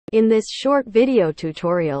In this short video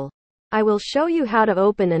tutorial, I will show you how to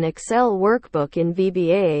open an Excel workbook in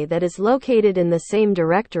VBA that is located in the same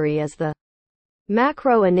directory as the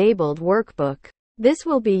macro-enabled workbook. This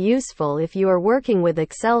will be useful if you are working with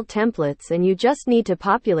Excel templates and you just need to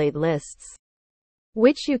populate lists,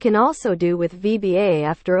 which you can also do with VBA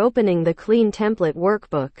after opening the clean template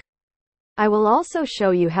workbook. I will also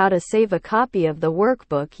show you how to save a copy of the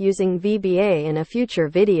workbook using VBA in a future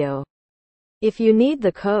video. If you need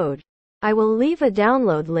the code, I will leave a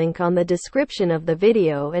download link on the description of the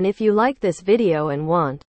video, and if you like this video and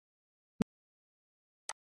want